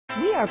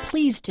We are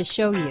pleased to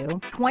show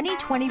you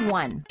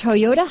 2021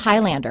 Toyota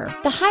Highlander.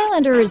 The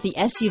Highlander is the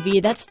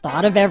SUV that's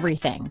thought of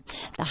everything.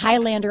 The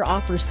Highlander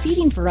offers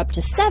seating for up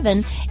to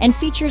 7 and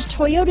features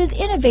Toyota's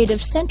innovative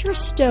center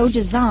stow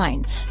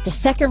design. The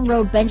second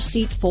row bench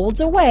seat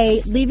folds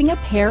away, leaving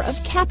a pair of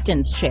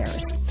captain's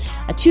chairs.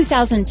 A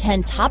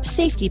 2010 top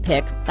safety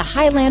pick, the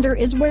Highlander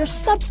is where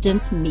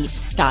substance meets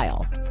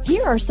style.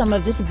 Here are some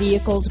of this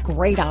vehicle's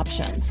great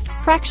options: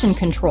 traction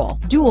control,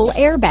 dual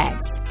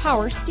airbags,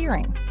 power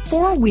steering,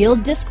 4-wheel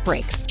disc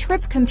brakes,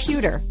 trip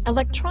computer,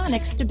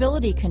 electronic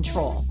stability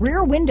control,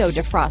 rear window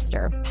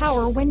defroster,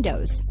 power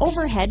windows,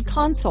 overhead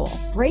console,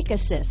 brake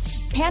assist,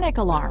 panic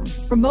alarm,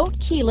 remote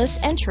keyless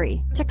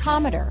entry,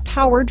 tachometer,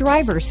 power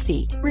driver's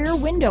seat, rear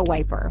window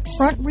wiper,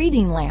 front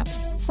reading lamps,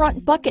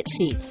 front bucket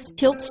seats,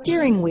 tilt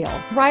steering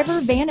wheel,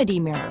 driver vanity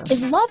mirror.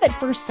 Is love at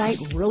first sight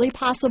really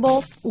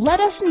possible? Let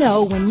us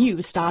know when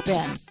you stop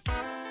in.